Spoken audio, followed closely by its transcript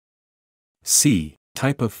C.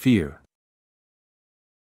 Type of fear.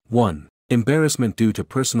 1. Embarrassment due to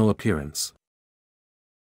personal appearance.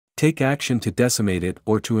 Take action to decimate it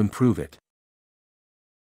or to improve it.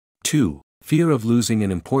 2. Fear of losing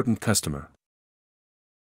an important customer.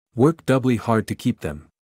 Work doubly hard to keep them.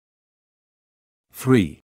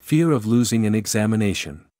 3. Fear of losing an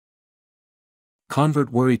examination.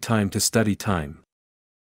 Convert worry time to study time.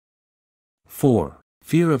 4.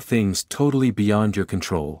 Fear of things totally beyond your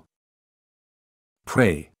control.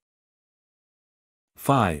 Pray.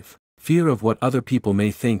 5. Fear of what other people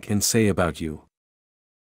may think and say about you.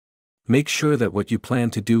 Make sure that what you plan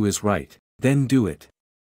to do is right, then do it.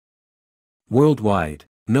 Worldwide,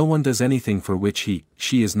 no one does anything for which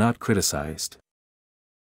she is not criticized.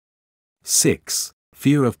 6.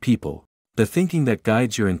 Fear of people. The thinking that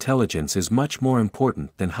guides your intelligence is much more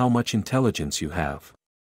important than how much intelligence you have.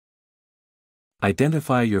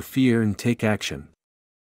 Identify your fear and take action.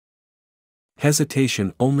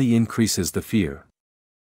 Hesitation only increases the fear.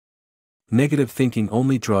 Negative thinking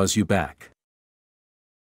only draws you back.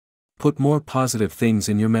 Put more positive things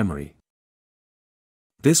in your memory.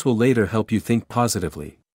 This will later help you think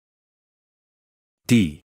positively.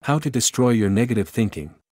 D. How to destroy your negative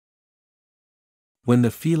thinking. When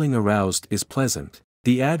the feeling aroused is pleasant,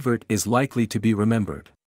 the advert is likely to be remembered.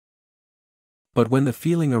 But when the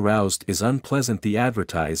feeling aroused is unpleasant, the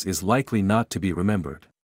advertise is likely not to be remembered.